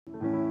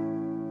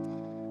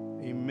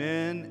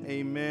Amen,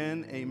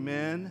 amen,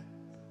 amen.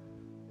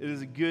 It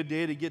is a good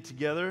day to get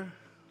together.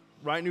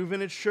 Right, New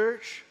Vintage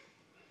Church?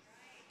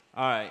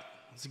 All right,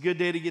 it's a good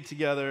day to get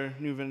together,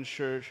 New Vintage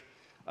Church.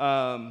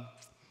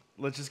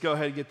 Let's just go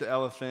ahead and get the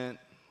elephant.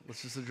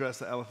 Let's just address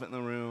the elephant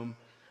in the room.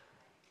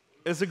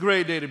 It's a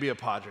great day to be a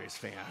Padres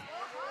fan.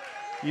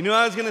 You knew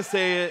I was going to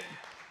say it.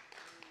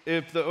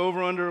 If the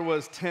over-under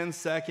was 10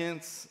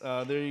 seconds,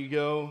 there you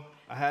go.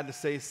 I had to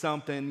say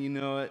something, you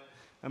know it.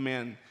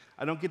 Man,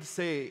 I don't get to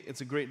say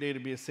it's a great day to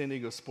be a San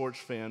Diego sports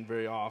fan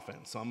very often,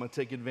 so I'm going to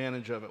take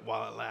advantage of it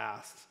while it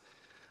lasts.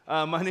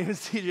 My name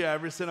is TJ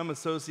Iverson. I'm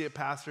associate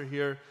pastor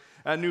here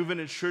at New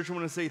Vintage Church. I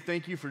want to say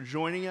thank you for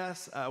joining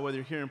us, whether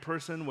you're here in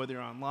person, whether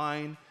you're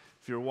online,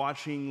 if you're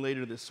watching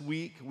later this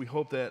week. We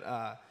hope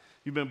that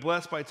you've been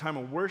blessed by a time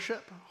of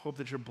worship. Hope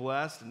that you're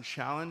blessed and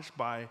challenged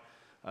by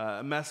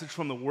a message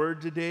from the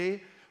Word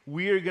today.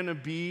 We are going to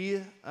be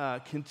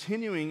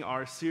continuing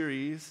our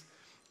series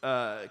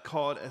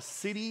called A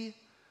City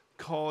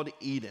Called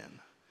Eden.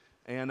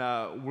 And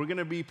we're going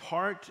to be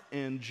parked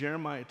in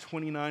Jeremiah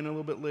 29 a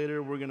little bit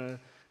later. We're going to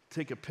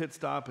take a pit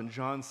stop in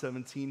John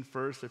 17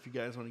 first, if you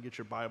guys want to get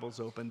your Bibles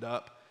opened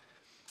up.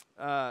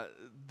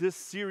 This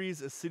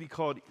series, A City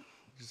Called,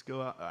 just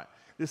go out. All right.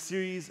 This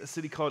series, A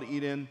City Called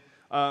Eden,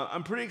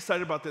 I'm pretty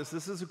excited about this.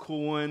 This is a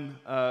cool one,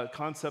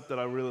 concept that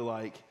I really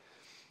like.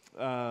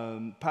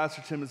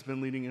 Pastor Tim has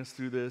been leading us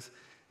through this.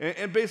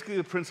 And basically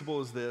the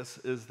principle is this,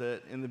 is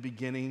that in the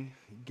beginning,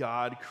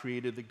 God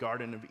created the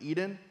Garden of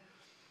Eden.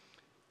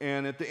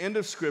 And at the end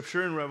of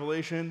Scripture in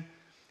Revelation,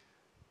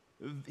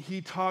 he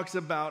talks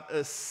about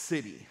a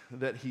city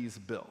that he's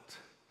built.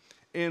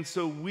 And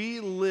so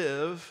we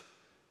live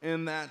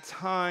in that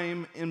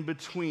time in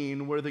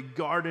between where the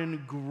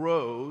garden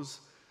grows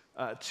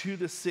to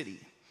the city.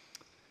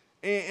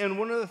 And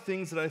one of the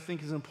things that I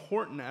think is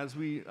important as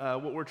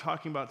what we're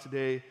talking about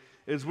today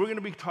is we're going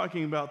to be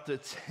talking about the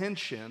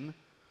tension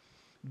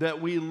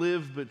that we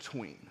live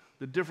between,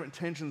 the different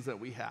tensions that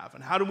we have,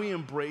 and how do we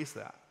embrace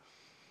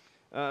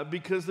that?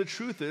 Because the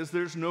truth is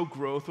there's no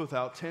growth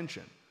without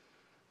tension.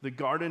 The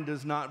garden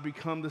does not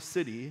become the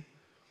city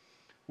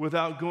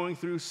without going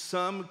through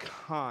some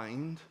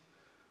kind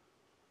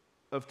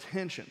of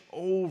tension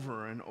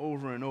over and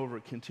over and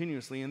over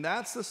continuously, and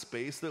that's the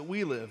space that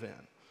we live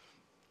in.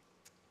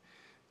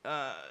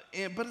 But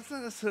it's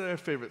not necessarily our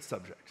favorite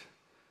subject.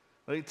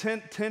 Like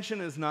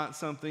tension is not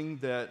something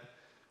that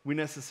we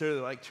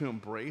necessarily like to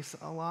embrace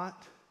a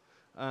lot,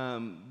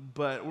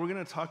 but we're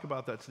going to talk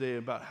about that today,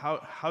 about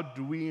how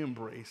do we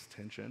embrace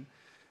tension?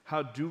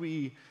 How do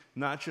we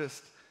not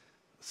just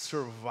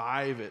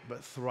survive it,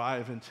 but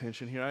thrive in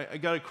tension here? I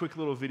got a quick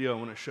little video I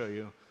want to show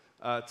you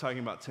talking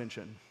about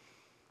tension.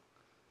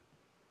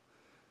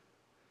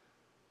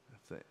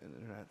 If the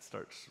internet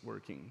starts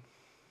working.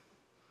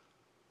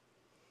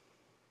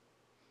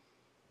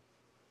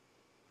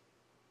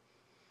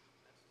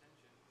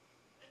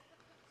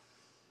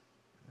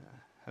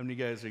 How many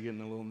guys are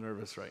getting a little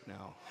nervous right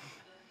now?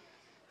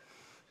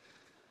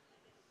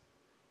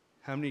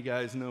 How many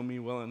guys know me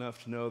well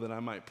enough to know that I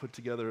might put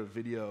together a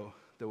video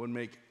that would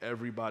make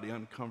everybody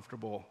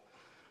uncomfortable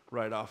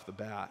right off the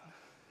bat?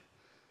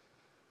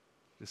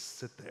 Just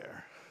sit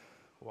there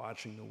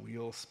watching the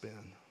wheel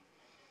spin.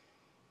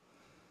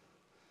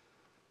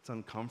 It's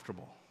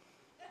uncomfortable.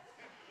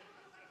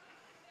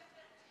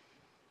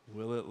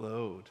 Will it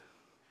load?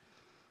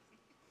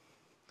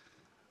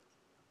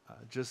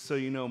 Just so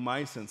you know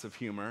my sense of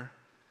humor,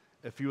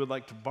 if you would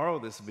like to borrow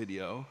this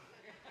video,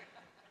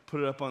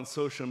 put it up on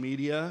social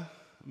media,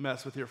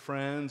 mess with your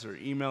friends, or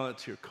email it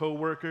to your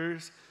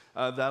coworkers,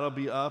 that'll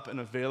be up and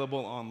available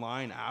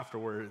online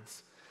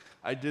afterwards.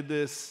 I did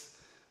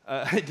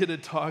a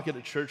talk at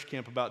a church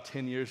camp about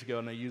 10 years ago,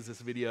 and I used this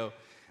video,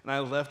 and I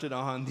left it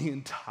on the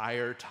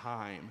entire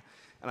time,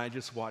 and I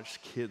just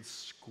watched kids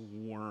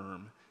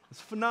squirm.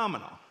 It's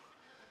phenomenal.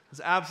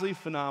 It's absolutely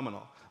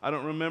phenomenal. I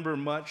don't remember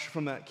much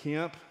from that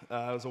camp. It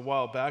was a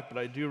while back, but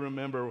I do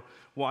remember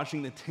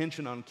watching the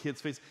tension on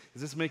kids' face.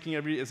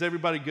 Is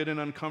everybody good and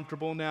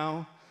uncomfortable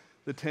now?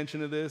 The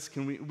tension of this?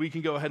 We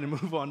can go ahead and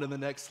move on to the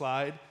next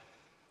slide.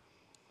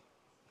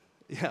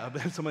 Yeah,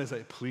 but somebody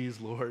say, please,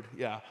 Lord.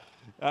 Yeah,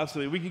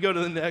 absolutely. We can go to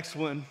the next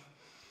one.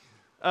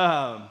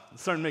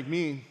 It's starting to make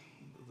me,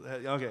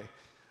 okay.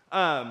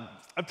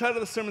 I've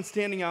titled the sermon,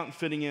 Standing Out and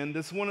Fitting In.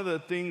 This is one of the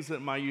things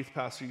that my youth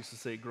pastor used to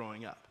say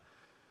growing up.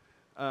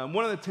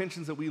 One of the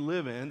tensions that we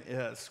live in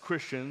as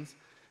Christians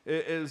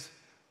is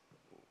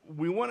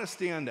we want to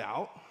stand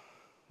out,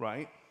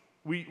 right?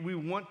 We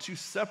want to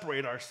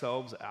separate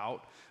ourselves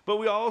out, but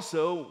we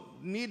also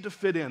need to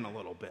fit in a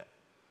little bit,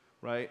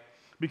 right?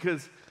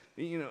 Because,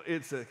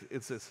 it's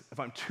this, if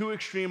I'm too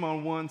extreme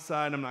on one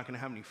side, I'm not going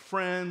to have any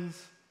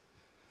friends.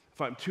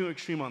 If I'm too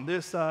extreme on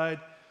this side,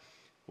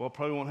 well, I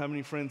probably won't have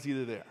any friends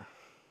either there,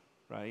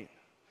 right?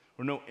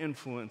 Or no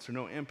influence or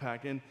no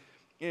impact. And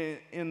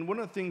one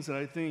of the things that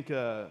I think,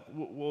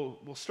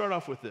 we'll start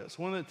off with this.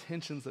 One of the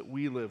tensions that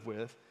we live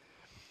with,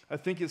 I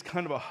think, is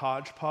kind of a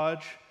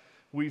hodgepodge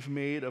we've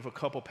made of a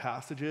couple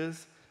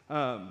passages.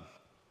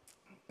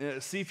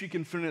 See if you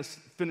can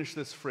finish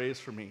this phrase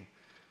for me.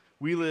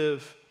 We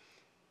live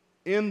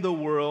in the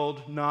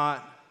world,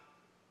 not...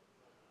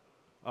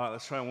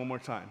 let's try it one more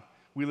time.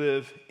 We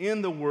live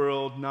in the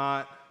world,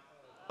 not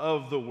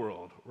of the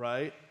world,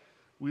 right?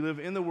 We live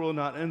in the world,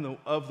 not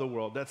of the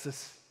world. That's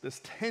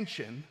this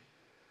tension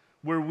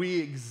where we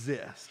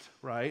exist,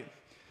 right?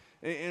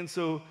 And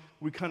so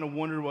we kind of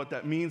wonder what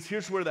that means.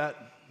 Here's where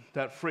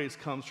that phrase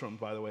comes from,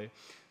 by the way.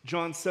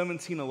 John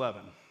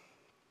 17:11.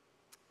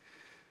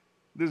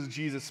 This is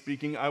Jesus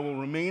speaking. I will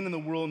remain in the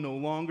world no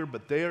longer,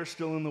 but they are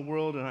still in the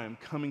world, and I am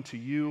coming to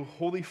you.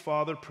 Holy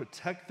Father,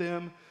 protect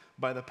them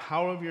by the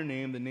power of your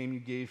name, the name you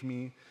gave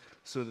me,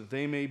 so that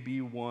they may be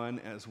one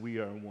as we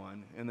are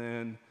one. And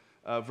then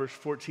verse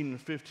 14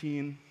 and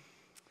 15.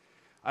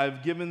 I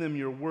have given them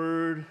your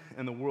word,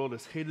 and the world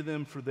has hated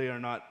them, for they are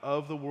not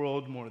of the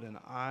world more than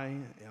I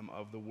am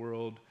of the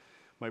world.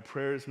 My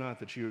prayer is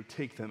not that you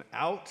take them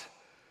out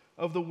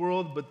of the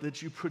world, but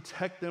that you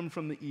protect them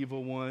from the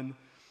evil one.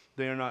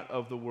 They are not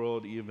of the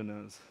world,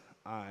 even as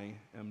I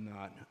am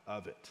not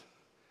of it.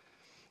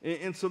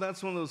 And so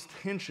that's one of those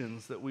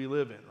tensions that we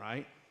live in,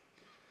 right?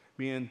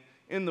 Being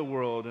in the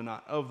world and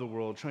not of the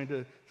world, trying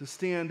to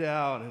stand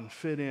out and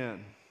fit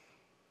in.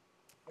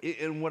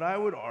 And what I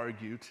would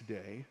argue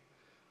today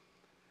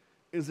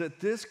is that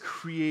this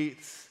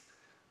creates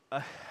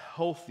a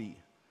healthy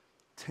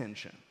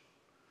tension.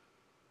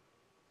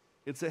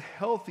 It's a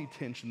healthy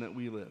tension that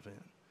we live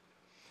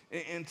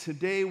in. And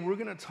today we're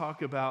going to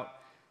talk about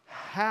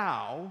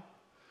how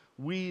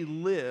we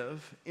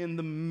live in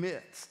the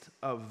midst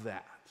of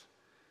that.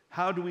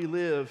 How do we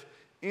live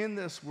in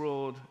this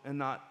world and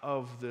not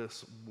of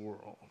this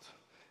world?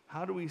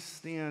 How do we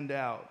stand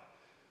out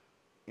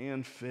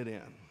and fit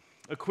in?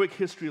 A quick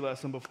history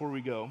lesson before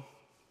we go.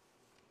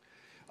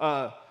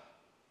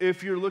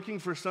 If you're looking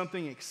for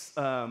something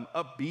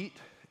upbeat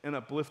and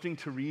uplifting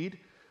to read,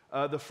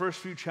 the first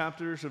few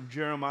chapters of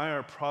Jeremiah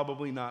are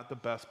probably not the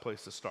best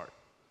place to start.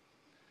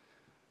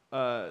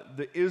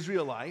 The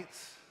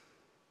Israelites,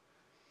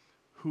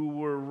 who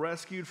were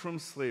rescued from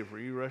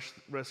slavery,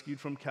 rescued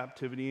from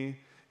captivity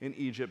in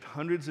Egypt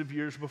hundreds of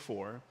years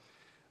before,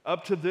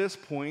 up to this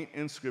point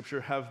in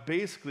Scripture have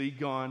basically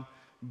gone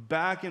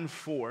back and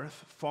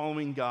forth,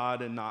 following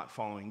God and not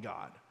following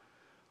God,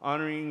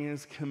 honoring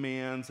his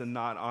commands and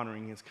not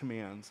honoring his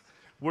commands,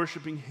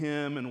 worshiping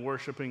him and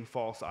worshiping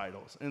false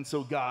idols. And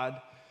so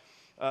God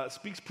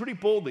speaks pretty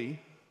boldly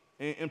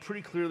and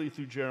pretty clearly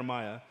through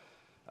Jeremiah.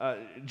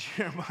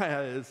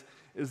 Jeremiah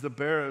is the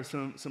bearer of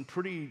some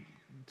pretty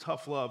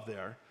tough love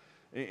there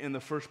in the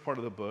first part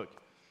of the book.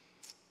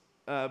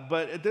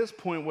 But at this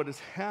point, what has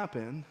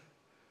happened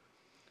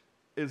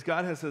is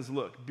God has says,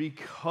 look,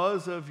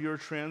 because of your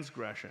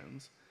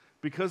transgressions,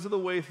 because of the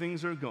way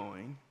things are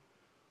going,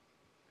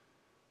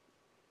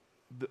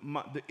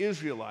 the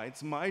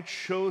Israelites, my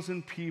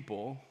chosen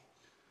people,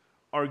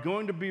 are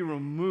going to be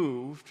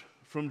removed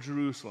from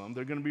Jerusalem.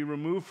 They're going to be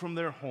removed from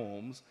their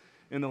homes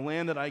in the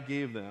land that I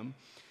gave them,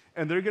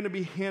 and they're going to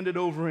be handed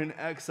over in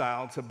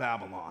exile to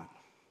Babylon.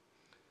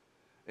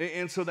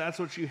 And so that's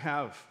what you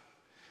have.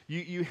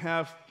 You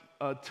have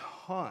a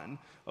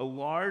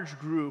large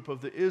group of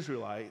the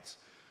Israelites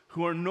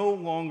who are no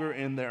longer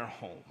in their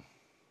home.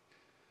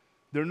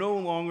 They're no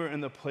longer in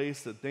the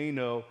place that they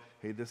know,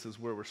 hey, this is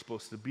where we're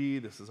supposed to be,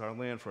 this is our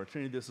land for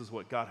eternity, this is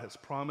what God has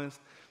promised.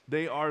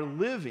 They are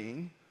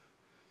living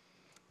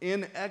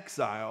in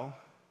exile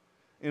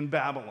in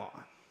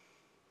Babylon.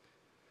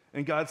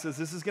 And God says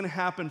this is going to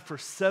happen for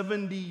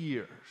 70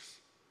 years.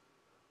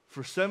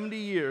 For 70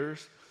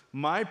 years,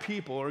 my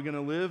people are going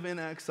to live in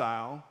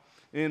exile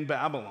in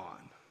Babylon.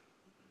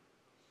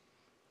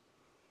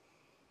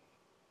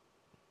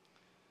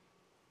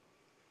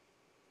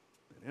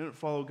 They didn't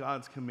follow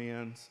God's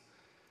commands.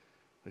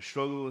 They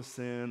struggle with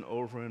sin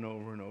over and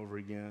over and over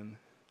again.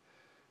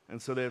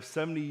 And so they have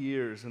 70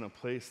 years in a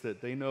place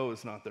that they know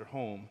is not their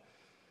home.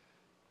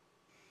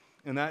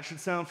 And that should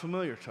sound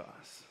familiar to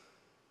us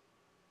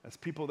as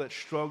people that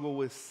struggle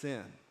with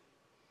sin,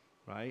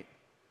 right?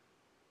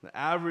 The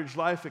average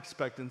life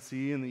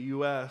expectancy in the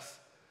U.S.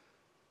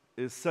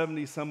 is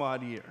 70 some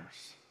odd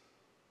years,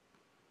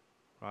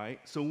 right?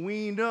 So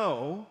we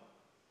know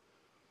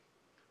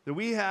that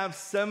we have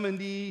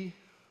 70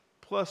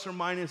 plus or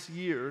minus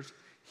years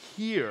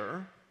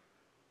here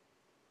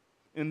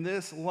in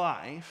this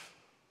life,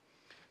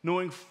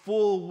 knowing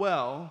full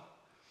well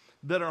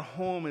that our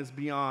home is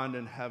beyond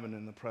in heaven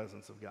in the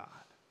presence of God,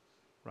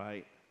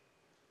 right?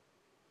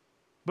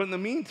 But in the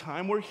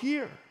meantime, we're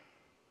here.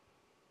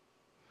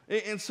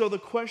 And so the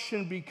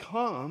question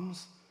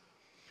becomes,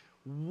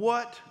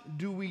 what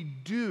do we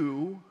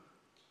do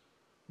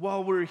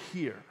while we're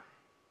here?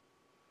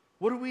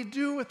 What do we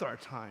do with our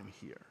time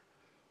here?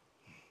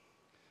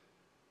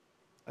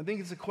 I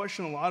think it's a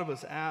question a lot of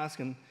us ask,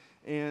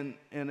 and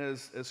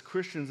as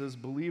Christians, as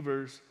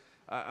believers,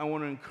 I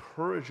want to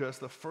encourage us,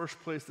 the first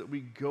place that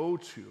we go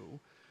to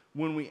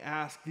when we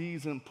ask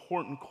these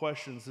important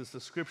questions is the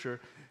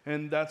Scripture,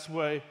 and that's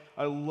why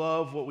I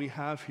love what we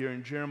have here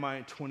in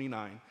Jeremiah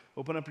 29.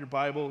 Open up your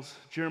Bibles,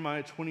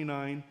 Jeremiah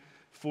 29,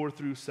 4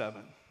 through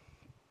 7.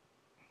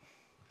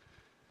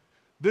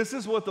 This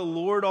is what the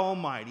Lord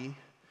Almighty,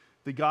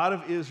 the God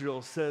of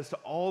Israel, says to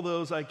all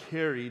those I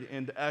carried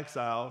into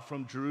exile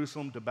from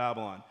Jerusalem to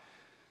Babylon.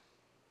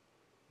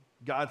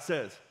 God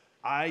says,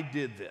 I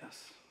did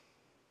this.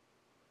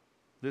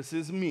 This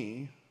is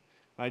me.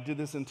 I did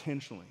this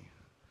intentionally.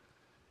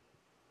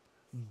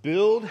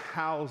 Build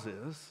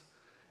houses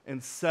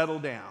and settle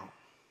down.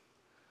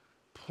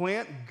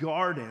 Plant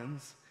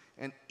gardens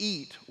and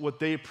eat what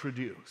they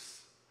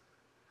produce.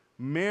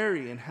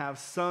 Marry and have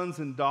sons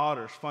and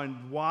daughters.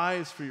 Find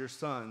wives for your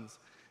sons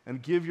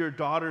and give your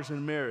daughters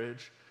in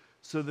marriage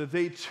so that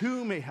they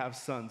too may have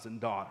sons and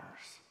daughters.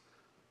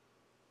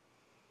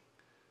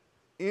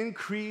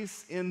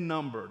 Increase in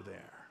number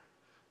there.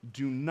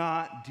 Do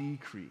not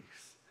decrease.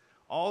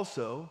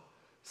 Also,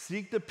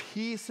 seek the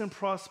peace and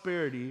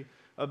prosperity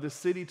of the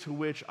city to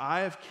which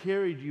I have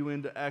carried you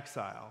into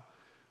exile.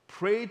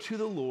 Pray to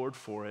the Lord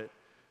for it,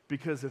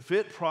 because if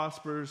it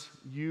prospers,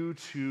 you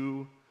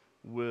too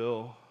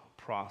will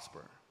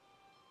prosper.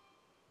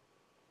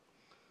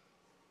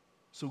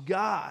 So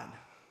God,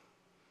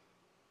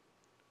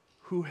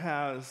 who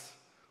has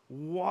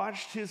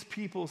watched his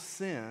people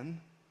sin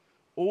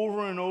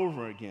over and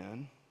over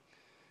again,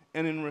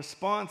 and in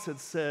response it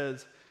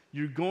says,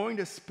 you're going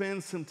to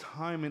spend some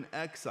time in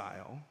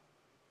exile,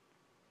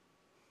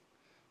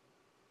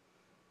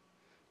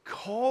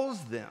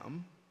 calls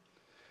them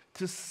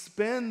to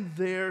spend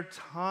their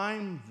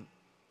time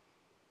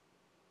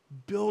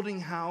building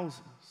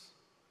houses,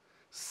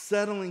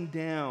 settling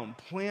down,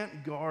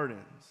 plant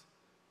gardens,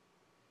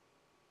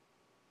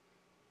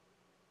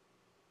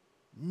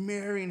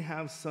 marry and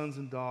have sons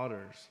and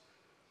daughters,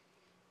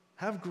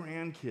 have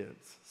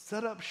grandkids,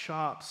 set up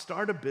shop,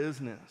 start a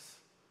business.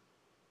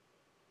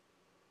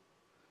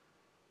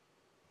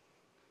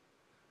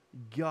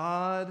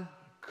 God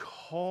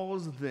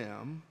calls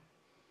them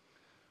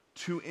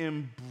to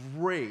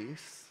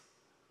embrace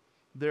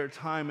their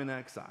time in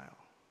exile.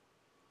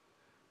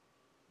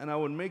 And I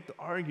would make the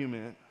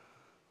argument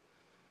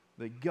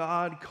that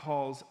God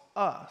calls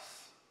us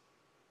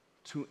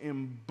to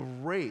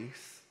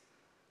embrace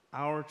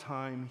our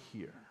time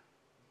here.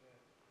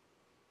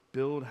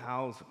 Build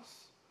houses,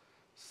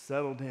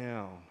 settle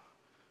down,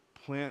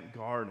 plant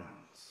gardens,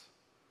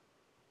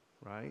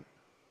 right?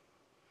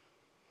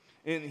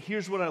 And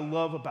here's what I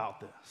love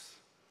about this.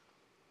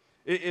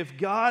 If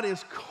God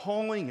is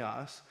calling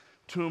us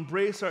to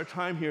embrace our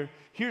time here,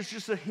 here's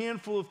just a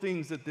handful of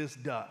things that this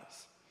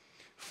does.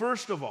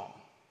 First of all,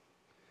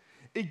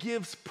 it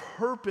gives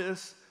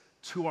purpose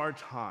to our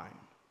time.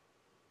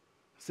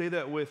 Say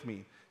that with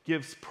me.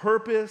 Gives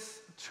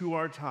purpose to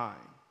our time.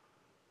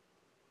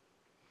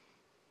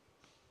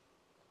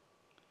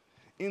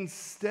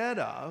 Instead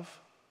of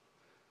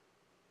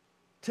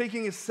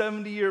taking a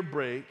 70-year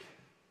break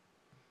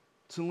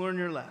to learn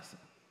your lesson,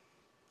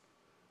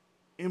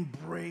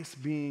 embrace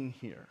being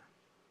here,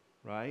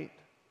 right?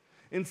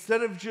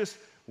 Instead of just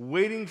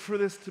waiting for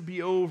this to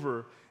be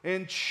over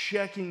and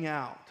checking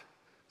out,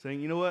 saying,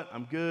 you know what,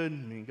 I'm good,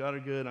 me and God are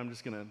good, I'm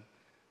just going to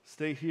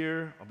stay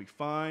here, I'll be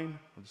fine,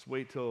 I'll just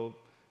wait till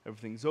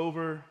everything's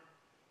over.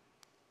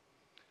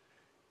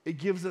 It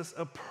gives us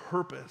a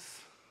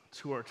purpose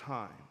to our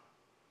time.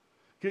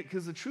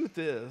 Because the truth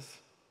is,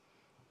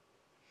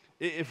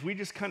 if we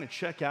just kind of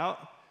check out,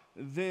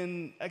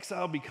 then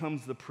exile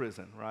becomes the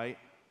prison, right?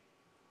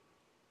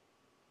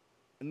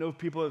 I know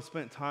people have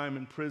spent time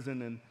in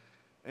prison,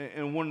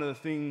 and one of the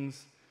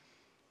things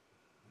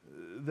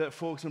that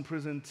folks in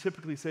prison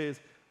typically say is,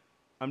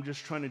 I'm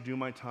just trying to do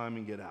my time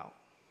and get out.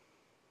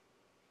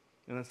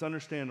 And that's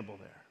understandable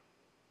there.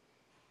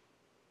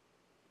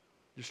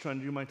 Just trying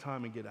to do my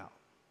time and get out.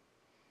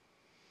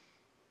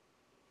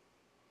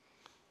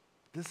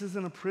 This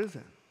isn't a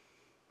prison.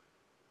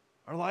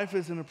 Our life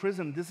isn't a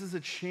prison. This is a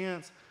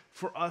chance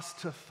for us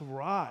to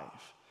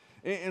thrive.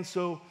 And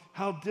so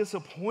how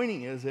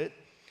disappointing is it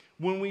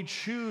when we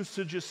choose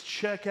to just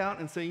check out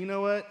and say, you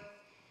know what?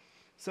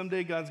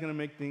 Someday God's going to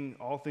make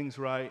all things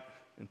right.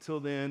 Until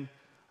then,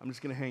 I'm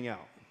just going to hang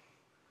out.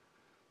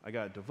 I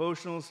got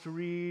devotionals to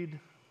read.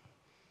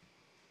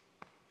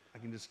 I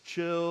can just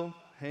chill,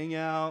 hang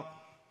out.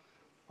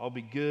 I'll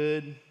be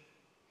good.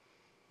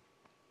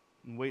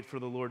 And wait for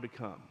the Lord to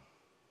come.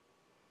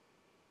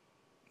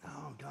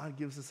 No, God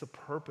gives us a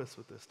purpose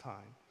with this time.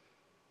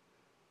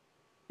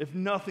 If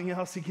nothing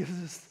else, he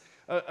gives us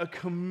a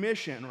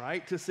commission,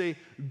 right? To say,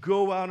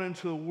 go out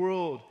into the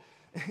world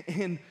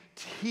and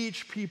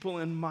teach people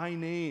in my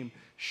name.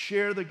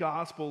 Share the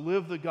gospel,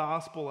 live the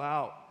gospel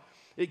out.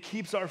 It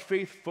keeps our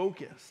faith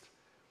focused.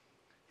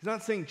 He's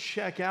not saying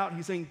check out,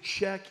 he's saying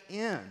check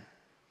in.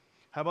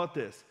 How about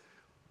this?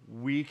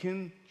 We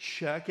can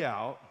check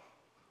out,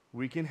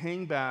 we can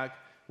hang back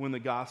when the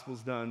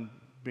gospel's done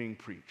being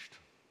preached.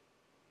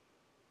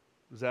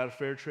 Is that a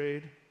fair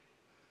trade?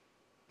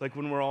 Like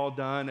when we're all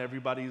done,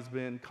 everybody's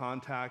been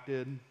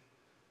contacted,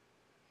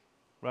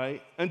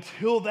 right?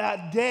 Until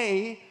that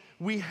day,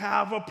 we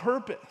have a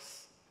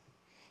purpose.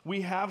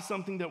 We have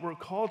something that we're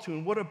called to,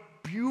 and what a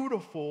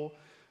beautiful,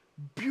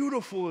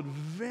 beautiful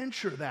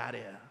adventure that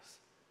is.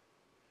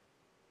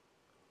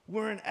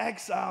 We're in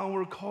exile and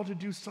we're called to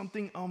do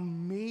something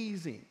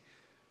amazing.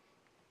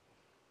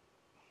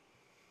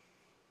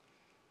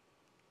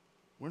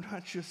 We're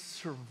not just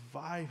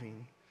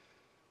surviving,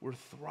 we're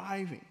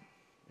thriving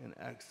in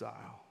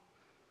exile,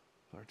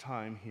 our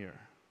time here.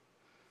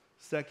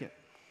 Second,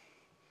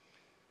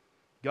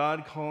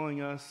 God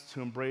calling us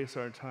to embrace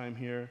our time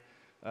here,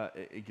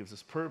 it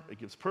gives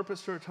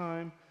purpose to our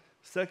time.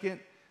 Second,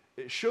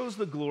 it shows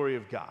the glory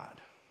of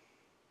God,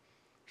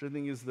 which I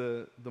think is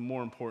the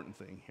more important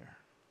thing here.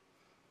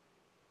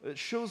 It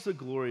shows the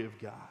glory of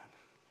God.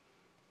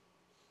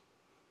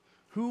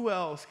 Who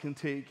else can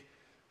take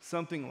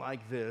something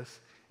like this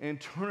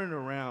and turn it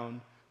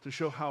around to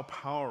show how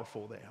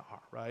powerful they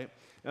are, right?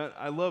 And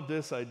I love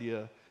this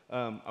idea.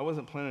 I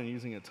wasn't planning on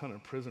using a ton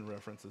of prison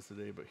references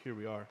today, but here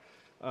we are.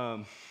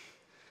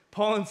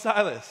 Paul and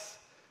Silas,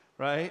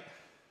 right?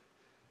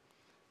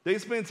 They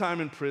spent time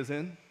in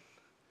prison,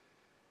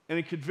 and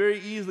it could very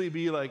easily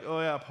be like, oh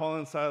yeah, Paul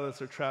and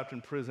Silas are trapped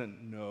in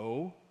prison.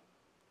 No.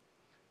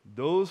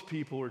 Those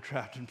people were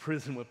trapped in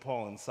prison with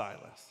Paul and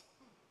Silas,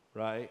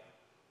 right?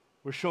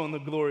 We're showing the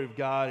glory of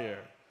God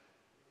here.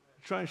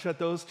 Try and shut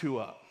those two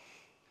up.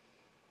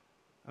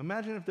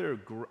 Imagine if they're,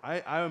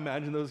 I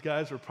imagine those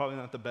guys were probably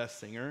not the best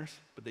singers,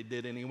 but they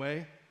did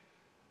anyway.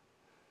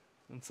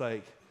 It's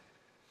like,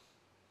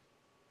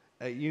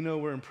 hey, you know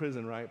we're in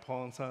prison, right?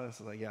 Paul and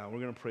Silas is like, yeah, we're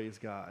going to praise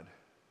God.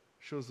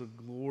 Shows the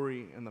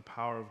glory and the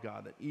power of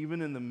God, that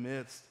even in the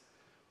midst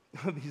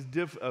of these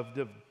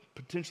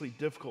potentially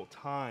difficult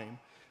time,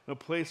 in a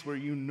place where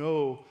you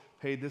know,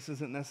 hey, this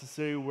isn't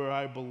necessarily where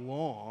I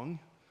belong,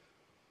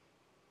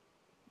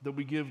 that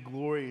we give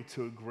glory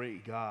to a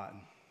great God.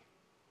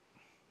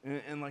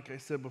 And like I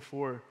said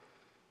before,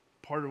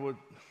 part of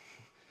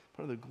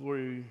the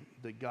glory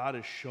that God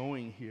is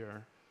showing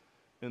here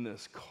in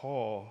this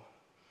call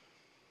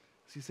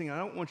is he's saying, I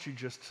don't want you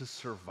just to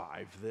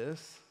survive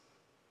this.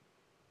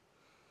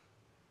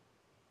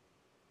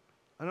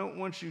 I don't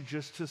want you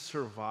just to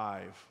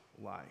survive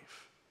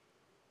life.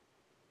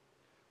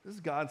 This is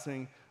God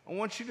saying, I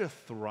want you to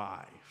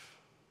thrive.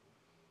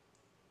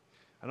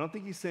 I don't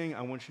think he's saying,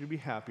 I want you to be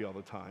happy all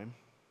the time.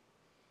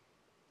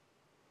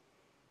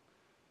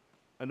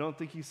 I don't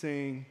think he's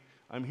saying,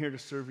 I'm here to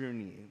serve your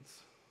needs.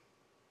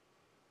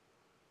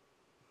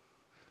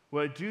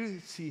 What I do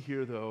see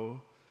here,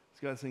 though, is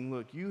God saying,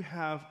 look, you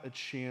have a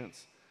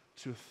chance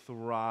to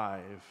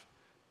thrive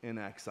in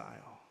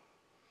exile.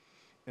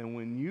 And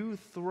when you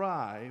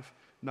thrive,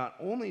 not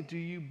only do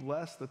you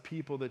bless the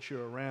people that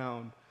you're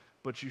around,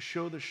 but you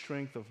show the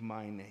strength of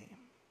my name.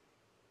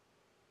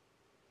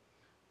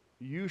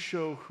 You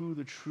show who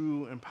the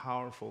true and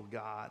powerful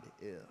God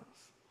is.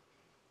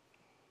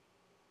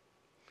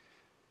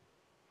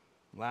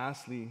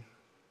 Lastly,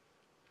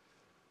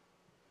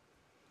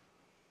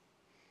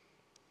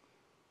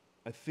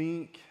 I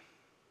think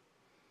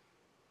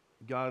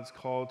God's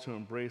call to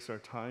embrace our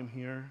time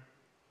here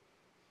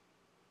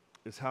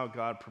is how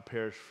God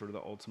prepares for the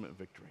ultimate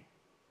victory.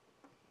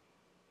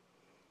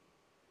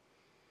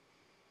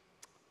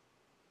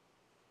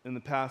 In the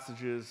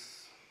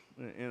passages,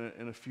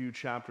 in a few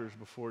chapters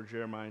before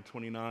Jeremiah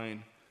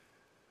 29,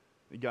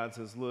 God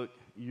says, look,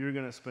 you're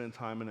going to spend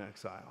time in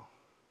exile.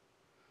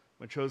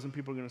 My chosen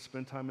people are going to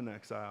spend time in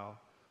exile.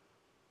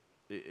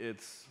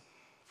 It's,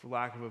 for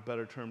lack of a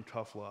better term,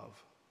 tough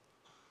love.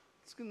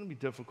 It's going to be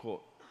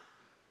difficult.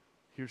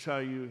 Here's how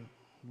you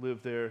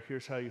live there.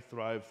 Here's how you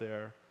thrive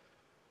there.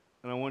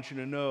 And I want you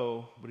to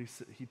know, but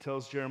he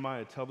tells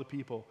Jeremiah, tell the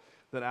people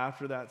that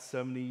after that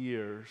 70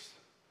 years,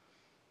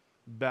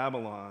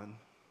 Babylon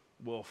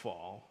will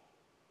fall.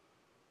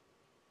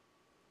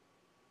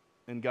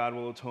 And God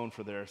will atone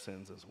for their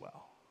sins as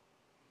well.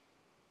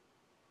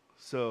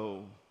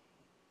 So,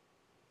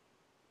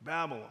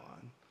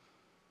 Babylon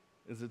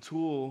is a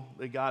tool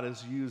that God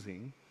is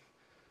using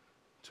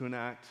to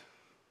enact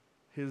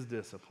his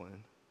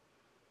discipline.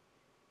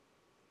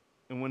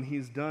 And when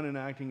he's done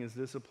enacting his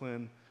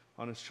discipline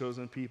on his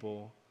chosen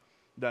people,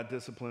 that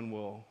discipline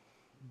will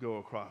go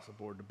across the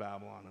board to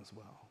Babylon as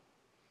well.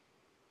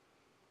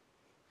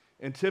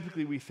 And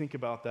typically we think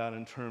about that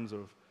in terms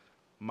of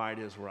might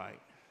is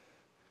right,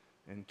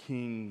 and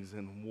kings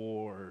and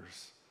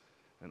wars,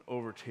 and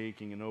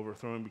overtaking and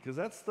overthrowing, because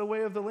that's the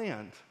way of the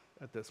land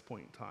at this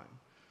point in time.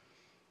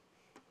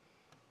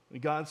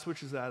 And God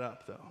switches that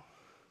up, though.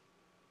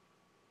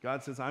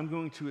 God says, I'm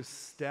going to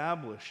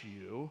establish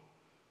you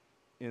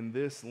in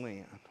this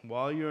land.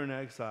 While you're in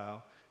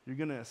exile, you're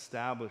going to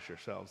establish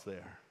yourselves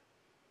there.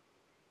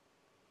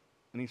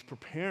 And he's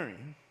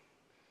preparing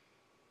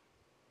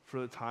for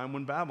the time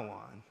when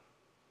Babylon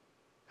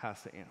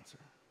has to answer.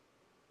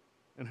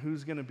 And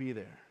who's going to be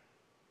there?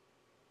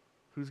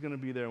 Who's going to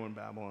be there when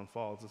Babylon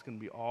falls? It's going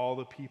to be all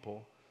the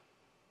people,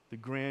 the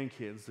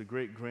grandkids, the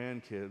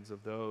great-grandkids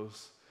of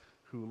those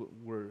who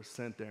were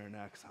sent there in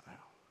exile.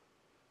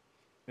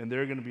 And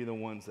they're going to be the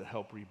ones that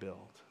help rebuild.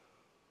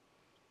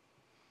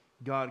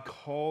 God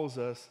calls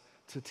us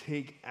to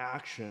take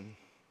action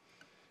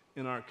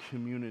in our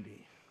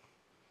community.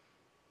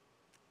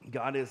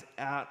 God is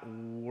at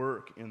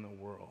work in the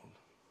world.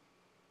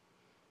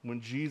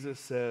 when Jesus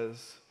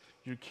says,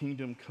 your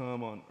kingdom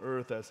come on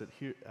earth as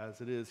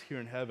it is here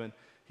in heaven,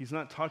 he's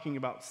not talking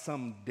about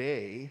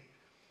someday.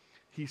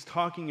 He's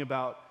talking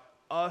about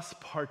us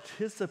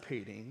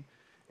participating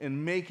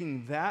in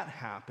making that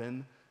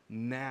happen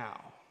now.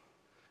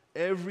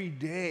 Every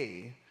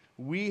day,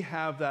 we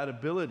have that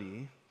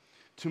ability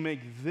to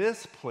make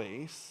this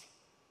place,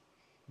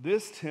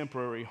 this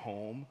temporary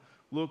home,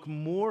 look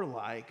more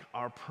like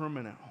our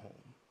permanent home.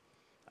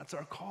 That's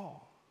our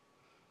call.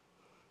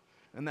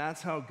 And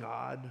that's how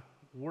God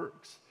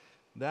works.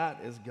 That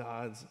is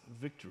God's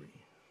victory.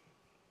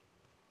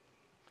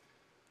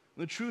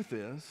 The truth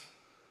is,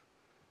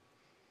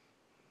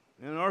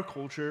 in our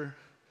culture,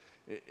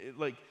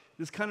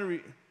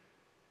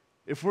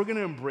 if we're going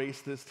to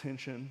embrace this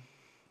tension,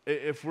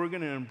 if we're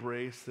going to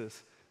embrace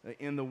this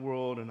in the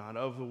world and not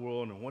of the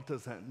world, and what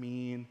does that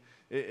mean?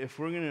 If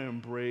we're going to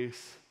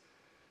embrace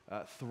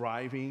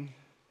thriving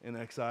in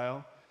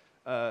exile,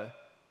 a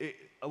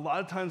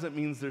lot of times that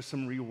means there's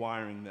some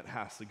rewiring that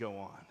has to go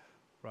on,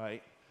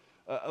 right?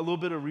 A little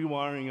bit of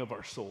rewiring of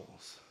our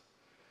souls.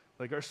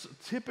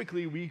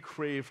 Typically we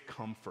crave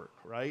comfort,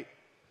 right?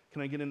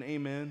 Can I get an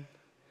amen?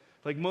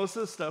 Like most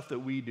of the stuff that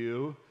we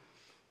do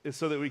is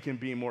so that we can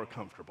be more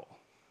comfortable.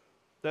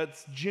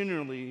 That's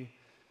generally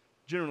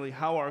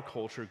how our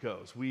culture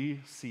goes.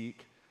 We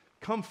seek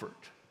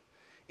comfort.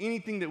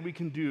 Anything that we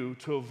can do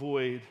to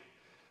avoid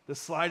the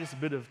slightest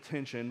bit of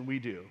tension, we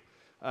do.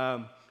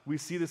 We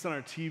see this on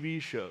our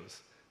TV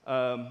shows.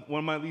 One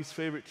of my least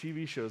favorite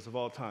TV shows of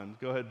all time.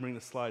 Go ahead and bring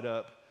the slide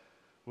up.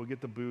 We'll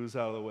get the booze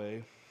out of the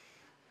way.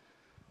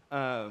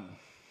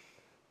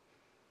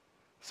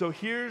 So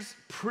here's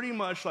pretty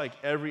much like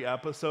every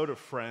episode of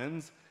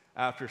Friends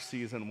after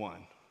season 1.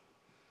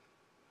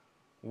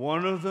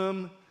 One of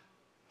them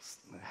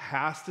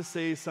has to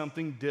say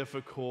something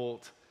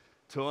difficult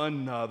to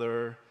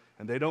another,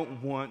 and they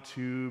don't want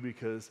to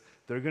because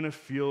they're going to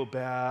feel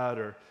bad,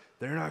 or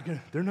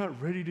they're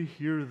not ready to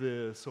hear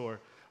this, or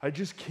I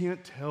just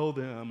can't tell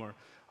them, or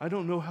I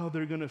don't know how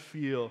they're going to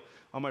feel.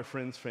 All my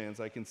Friends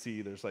fans, I can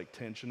see there's like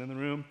tension in the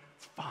room.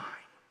 It's fine.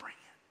 Bring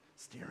it.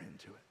 Steer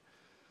into it.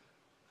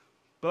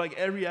 But like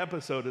every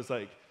episode is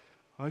like,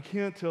 I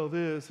can't tell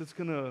this.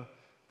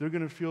 They're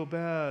going to feel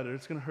bad, or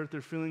it's going to hurt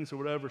their feelings or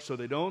whatever, so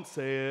they don't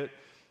say it.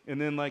 And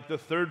then like the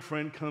third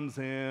friend comes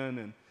in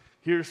and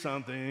hears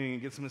something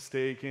and gets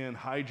mistaken,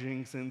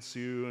 hijinks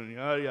ensue, and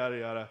yada, yada,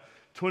 yada.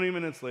 20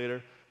 minutes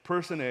later,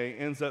 person A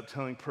ends up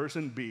telling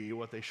person B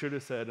what they should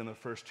have said in the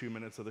first 2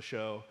 minutes of the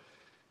show,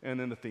 and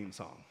then the theme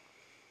song.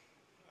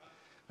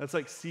 That's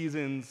like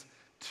seasons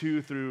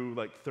 2 through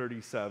like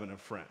 37 of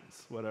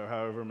Friends,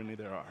 however many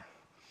there are.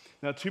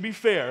 Now, to be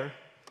fair,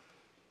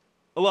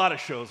 a lot of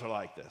shows are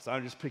like this.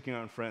 I'm just picking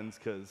on Friends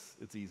because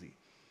it's easy.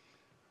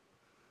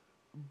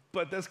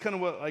 But that's kind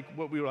of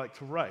what we like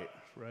to write,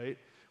 right?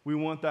 We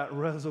want that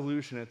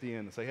resolution at the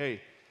end. It's like,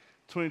 hey,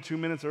 22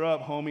 minutes are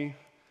up, homie.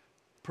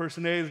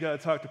 Person A has got to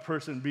talk to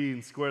person B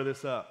and square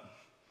this up,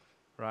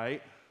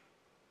 right?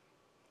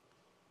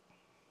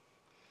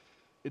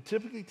 It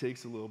typically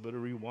takes a little bit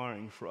of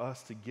rewiring for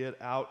us to get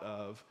out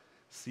of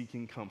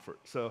seeking comfort.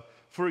 So,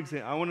 for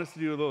example, I want us to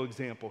do a little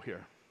example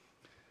here.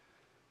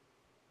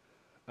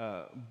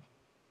 I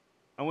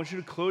want you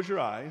to close your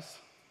eyes,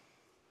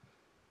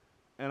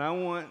 and I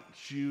want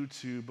you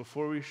to,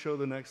 before we show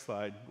the next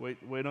slide,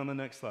 wait on the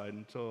next slide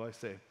until I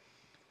say,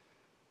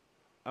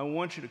 I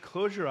want you to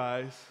close your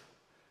eyes,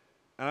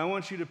 and I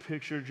want you to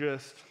picture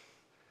just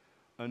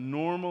a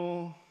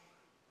normal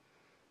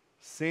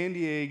San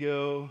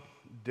Diego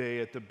day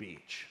at the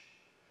beach.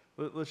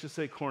 Let's just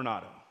say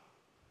Coronado.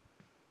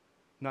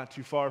 Not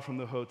too far from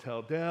the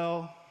Hotel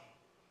Del.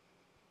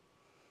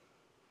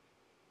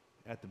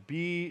 At the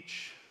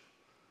beach,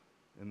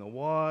 in the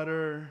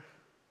water,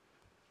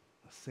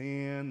 the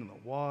sand and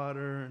the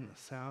water and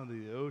the sound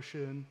of the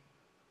ocean.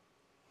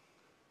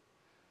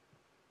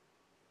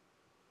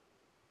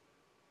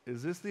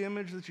 Is this the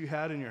image that you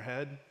had in your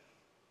head?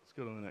 Let's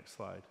go to the next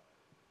slide.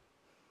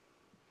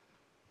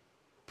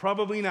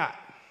 Probably not.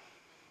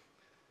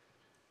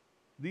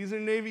 These are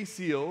Navy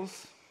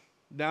SEALs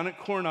down at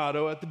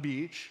Coronado at the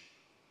beach.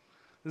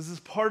 This is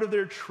part of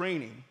their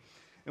training.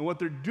 And what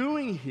they're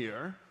doing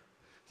here,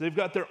 they've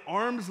got their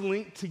arms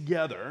linked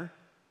together,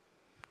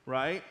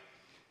 right?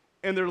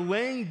 And they're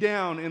laying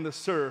down in the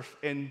surf,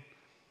 and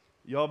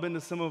y'all been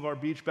to some of our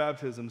beach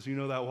baptisms, you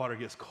know that water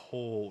gets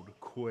cold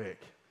quick,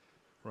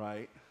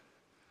 right?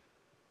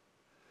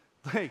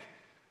 Like,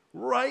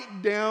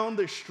 right down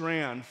the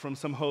strand from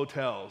some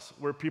hotels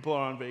where people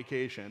are on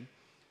vacation,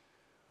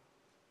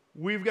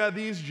 we've got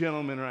these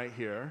gentlemen right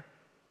here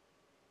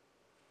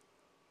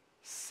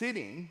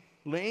sitting,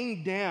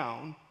 laying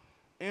down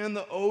in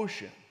the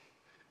ocean,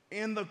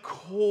 in the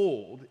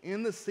cold,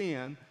 in the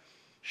sand,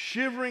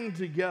 shivering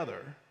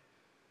together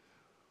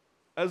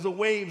as the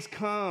waves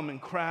come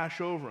and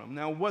crash over them.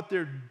 Now, what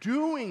they're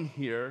doing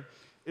here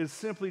is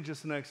simply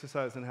just an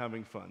exercise in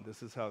having fun.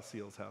 This is how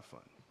SEALs have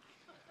fun.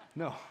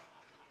 No.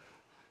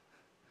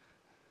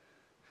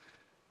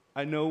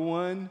 I know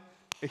one,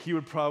 he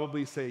would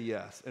probably say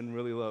yes and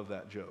really love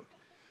that joke.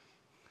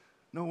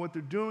 No, what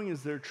they're doing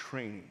is they're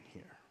training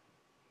here.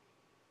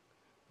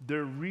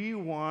 They're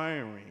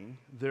rewiring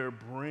their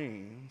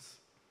brains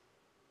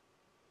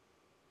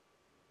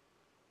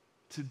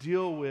to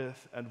deal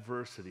with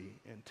adversity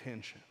and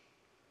tension.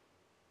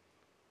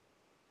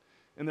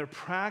 And they're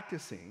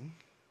practicing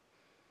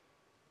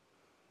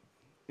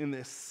in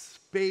this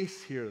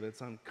space here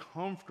that's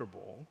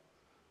uncomfortable,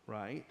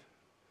 right?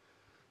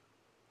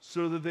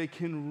 So that they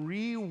can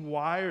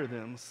rewire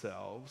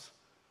themselves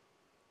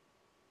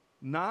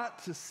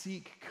not to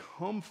seek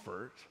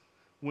comfort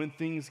when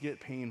things get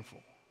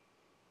painful,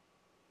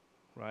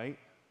 right?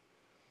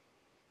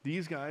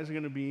 These guys are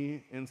going to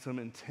be in some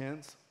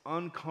intense,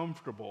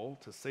 uncomfortable,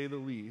 to say the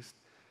least,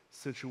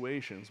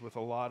 situations with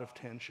a lot of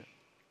tension.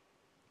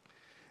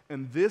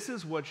 And this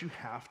is what you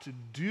have to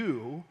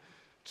do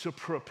to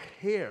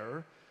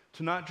prepare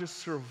to not just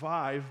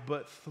survive,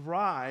 but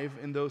thrive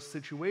in those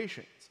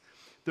situations.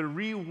 They're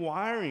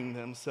rewiring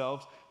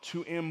themselves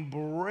to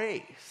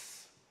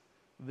embrace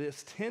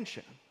this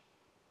tension.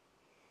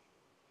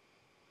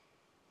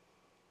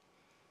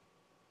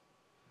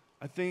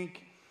 I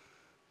think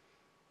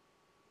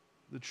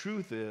the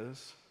truth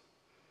is,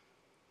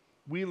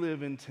 we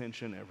live in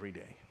tension every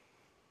day.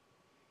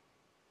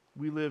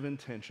 We live in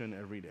tension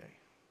every day.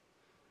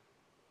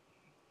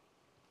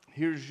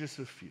 Here's just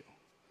a few.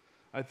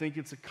 I think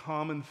it's a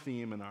common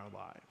theme in our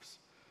lives.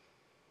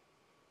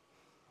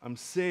 I'm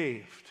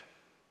saved,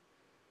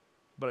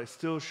 but I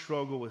still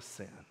struggle with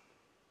sin.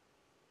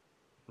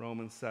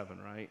 Romans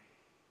 7, right?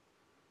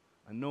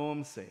 I know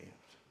I'm saved.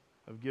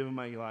 I've given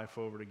my life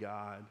over to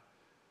God,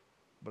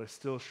 but I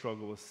still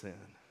struggle with sin.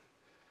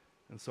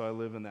 And so I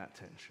live in that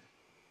tension.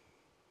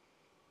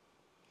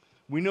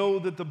 We know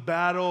that the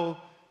battle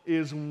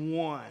is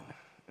won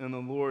in the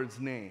Lord's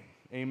name.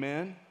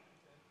 Amen?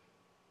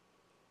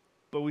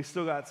 But we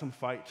still got some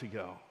fight to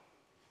go.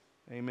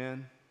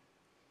 Amen?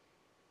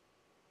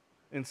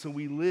 And so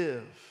we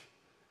live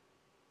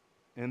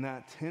in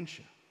that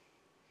tension.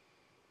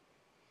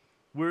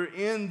 We're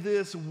in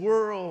this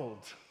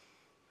world,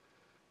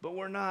 but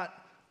we're not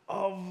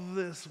of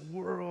this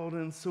world.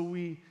 And so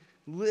we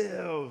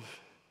live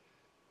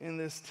in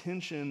this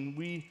tension.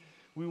 We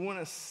want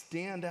to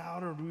stand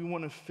out, or do we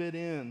want to fit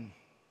in?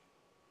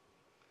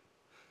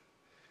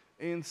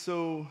 And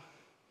so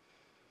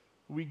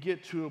we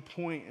get to a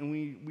point and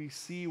we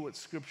see what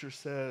Scripture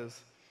says.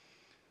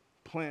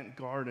 Plant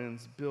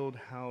gardens, build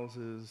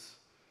houses,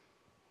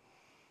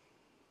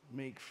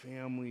 make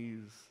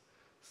families,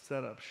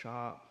 set up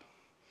shop.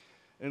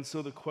 And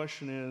so the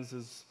question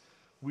is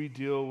we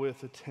deal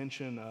with the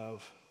tension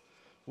of,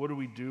 what do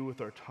we do with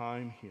our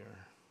time here?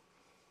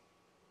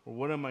 Or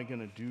what am I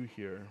going to do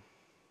here?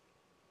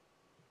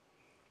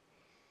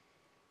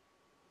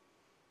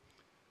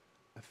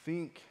 I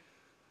think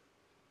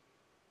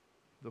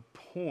the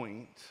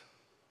point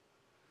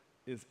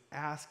is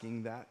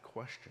asking that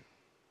question.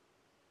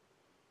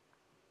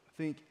 I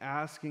think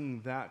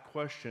asking that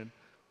question,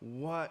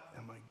 what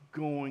am I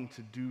going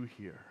to do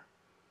here?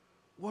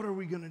 What are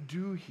we going to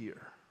do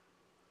here?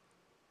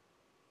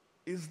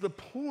 Is the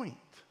point.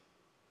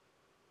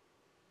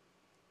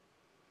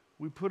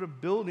 We put a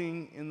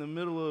building in the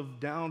middle of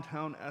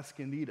downtown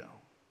Escondido,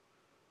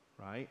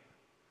 right?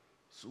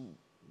 So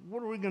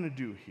what are we going to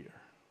do here?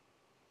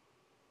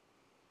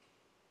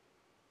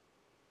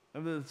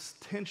 And this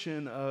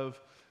tension of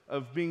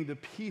being the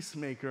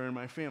peacemaker in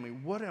my family.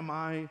 What am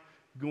I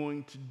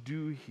going to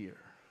do here?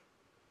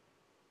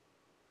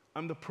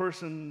 I'm the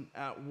person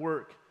at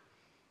work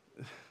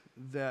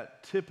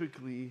that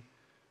typically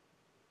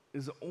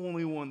is the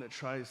only one that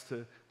tries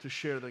to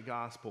share the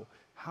gospel.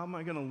 How am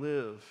I going to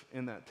live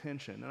in that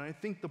tension? And I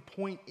think the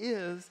point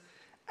is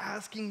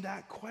asking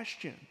that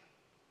question.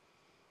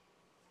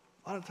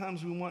 A lot of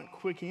times we want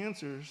quick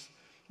answers,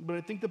 but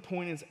I think the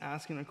point is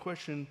asking a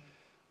question.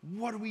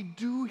 What do we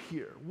do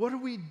here? What do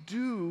we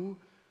do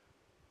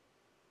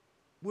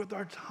with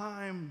our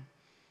time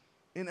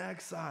in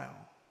exile?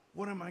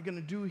 What am I going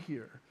to do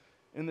here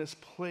in this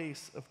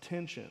place of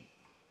tension?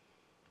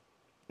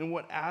 And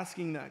what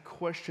asking that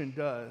question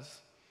does,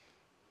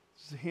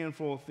 it's a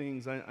handful of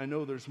things. I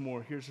know there's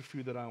more. Here's a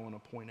few that I want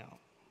to point out.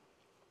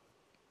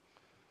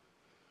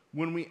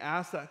 When we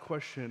ask that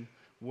question,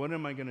 what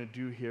am I going to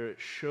do here? It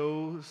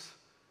shows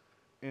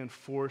and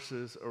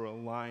forces a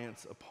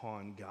reliance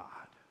upon God.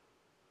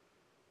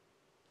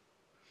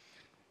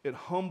 It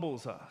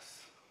humbles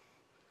us.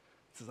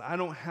 It says, I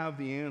don't have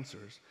the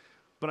answers,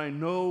 but I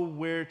know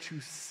where to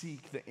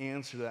seek the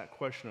answer to that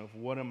question of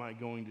what am I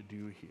going to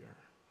do here?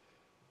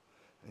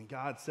 And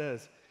God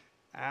says,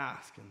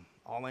 ask and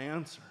I'll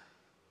answer.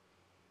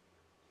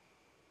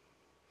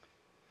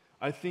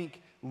 I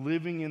think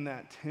living in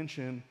that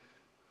tension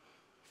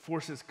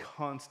forces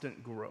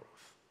constant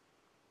growth.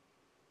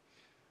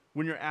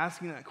 When you're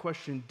asking that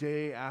question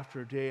day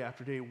after day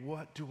after day,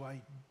 what do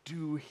I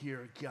do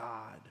here,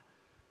 God?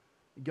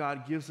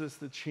 God gives us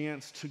the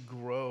chance to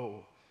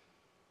grow,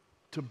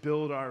 to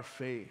build our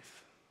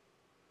faith,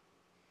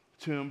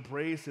 to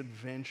embrace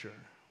adventure.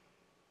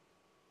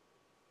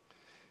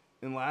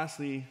 And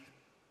lastly,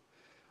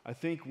 I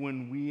think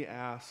when we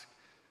ask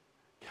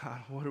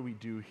God, what do we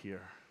do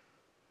here?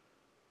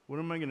 What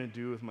am I going to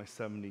do with my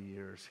 70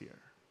 years here,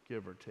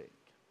 give or take?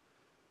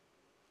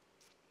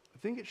 I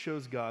think it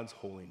shows God's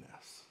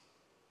holiness.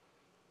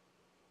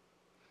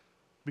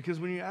 Because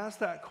when you ask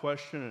that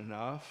question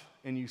enough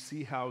and you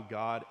see how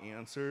God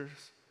answers,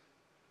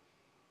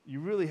 you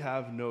really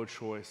have no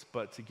choice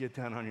but to get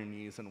down on your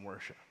knees and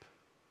worship.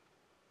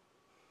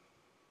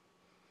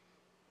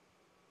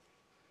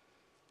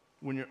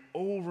 When you're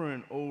over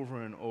and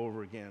over and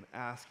over again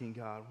asking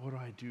God, what do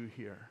I do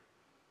here?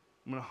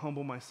 I'm going to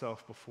humble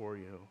myself before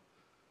you.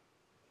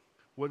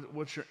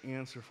 What's your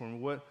answer for me?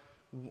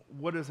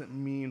 What does it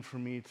mean for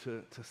me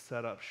to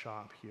set up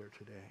shop here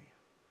today?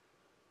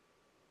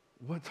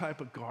 What type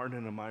of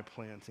garden am I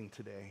planting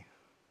today?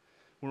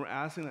 When we're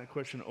asking that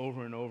question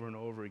over and over and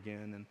over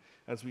again, and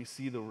as we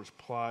see the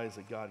replies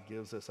that God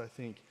gives us, I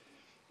think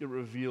it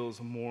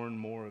reveals more and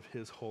more of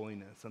his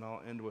holiness. And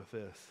I'll end with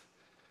this.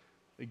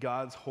 That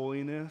God's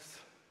holiness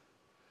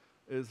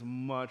is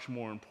much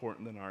more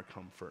important than our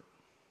comfort.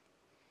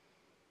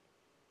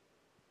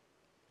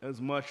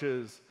 As much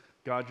as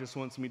God just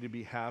wants me to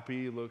be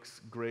happy, looks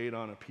great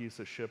on a piece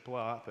of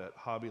shiplap at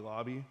Hobby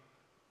Lobby,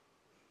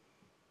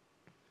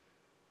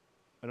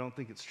 I don't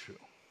think it's true.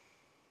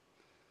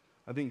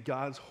 I think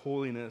God's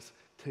holiness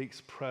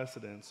takes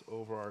precedence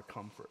over our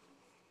comfort.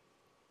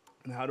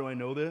 And how do I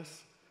know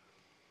this?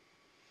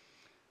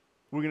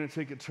 We're going to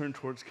take a turn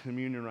towards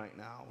communion right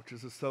now, which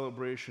is a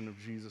celebration of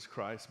Jesus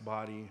Christ's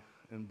body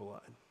and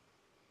blood.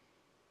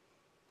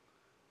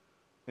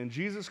 And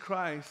Jesus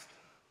Christ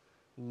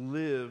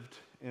lived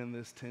in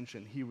this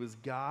tension. He was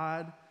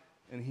God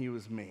and he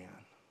was man.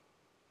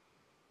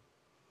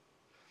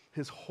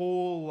 His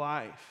whole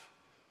life,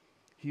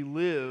 he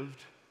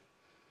lived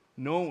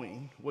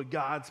knowing what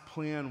God's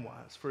plan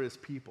was for his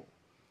people.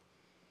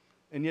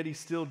 And yet he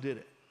still did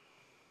it.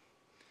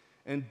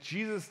 And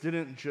Jesus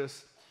didn't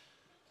just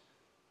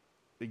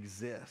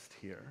exist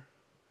here.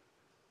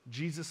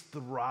 Jesus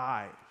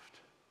thrived.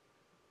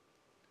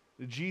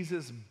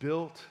 Jesus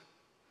built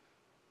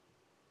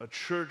a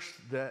church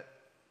that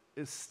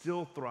is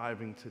still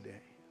thriving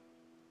today.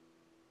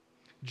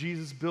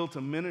 Jesus built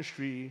a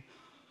ministry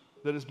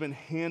that has been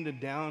handed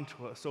down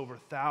to us over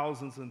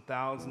thousands and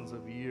thousands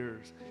of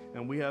years,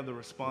 and we have the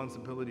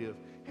responsibility of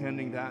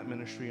handing that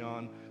ministry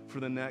on for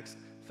the next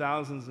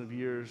thousands of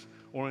years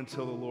or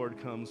until the Lord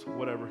comes,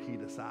 whatever he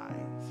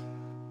decides.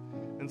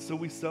 And so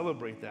we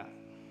celebrate that.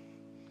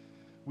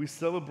 We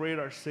celebrate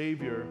our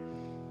Savior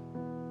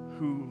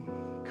who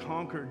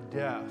conquered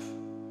death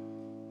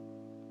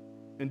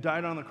and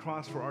died on the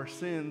cross for our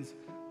sins,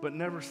 but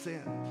never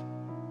sinned.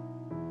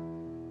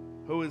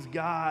 Who is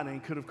God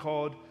and could have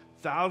called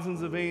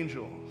thousands of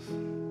angels,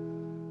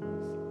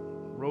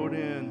 rode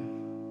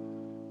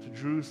in to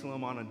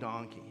Jerusalem on a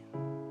donkey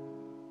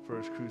for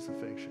his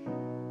crucifixion.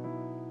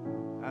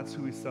 That's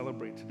who we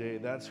celebrate today.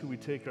 That's who we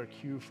take our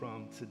cue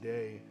from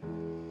today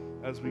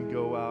as we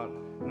go out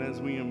and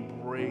as we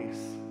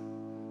embrace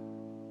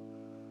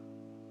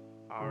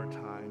our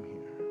time here.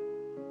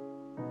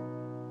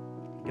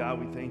 God,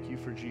 we thank you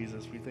for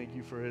Jesus. We thank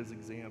you for his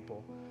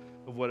example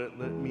of what it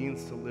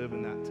means to live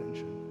in that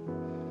tension.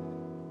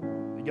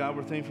 God,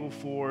 we're thankful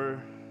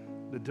for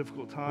the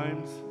difficult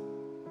times.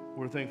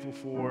 We're thankful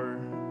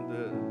for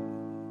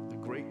the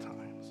great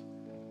times.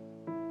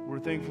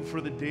 We're thankful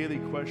for the daily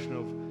question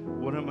of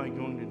what am I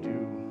going to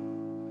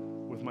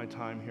do with my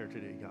time here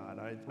today, God.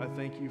 I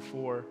thank you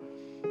for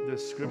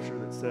this scripture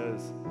that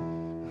says,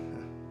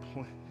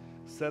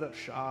 set up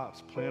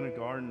shops, plant a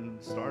garden,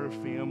 start a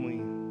family,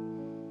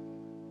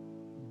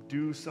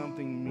 do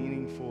something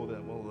meaningful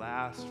that will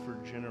last for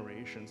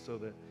generations so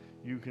that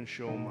you can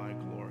show my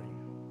glory.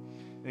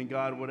 And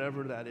God,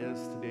 whatever that is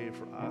today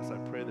for us, I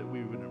pray that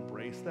we would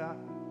embrace that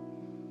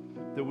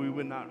we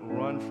would not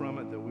run from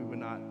it, that we would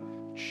not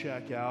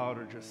check out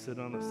or just sit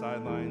on the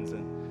sidelines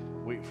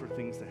and wait for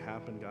things to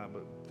happen, God,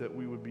 but that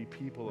we would be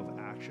people of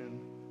action,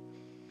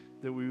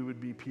 that we would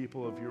be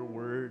people of your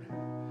word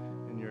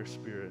and your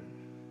spirit.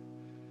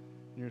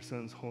 In your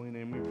son's holy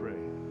name we pray.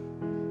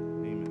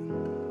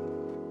 Amen.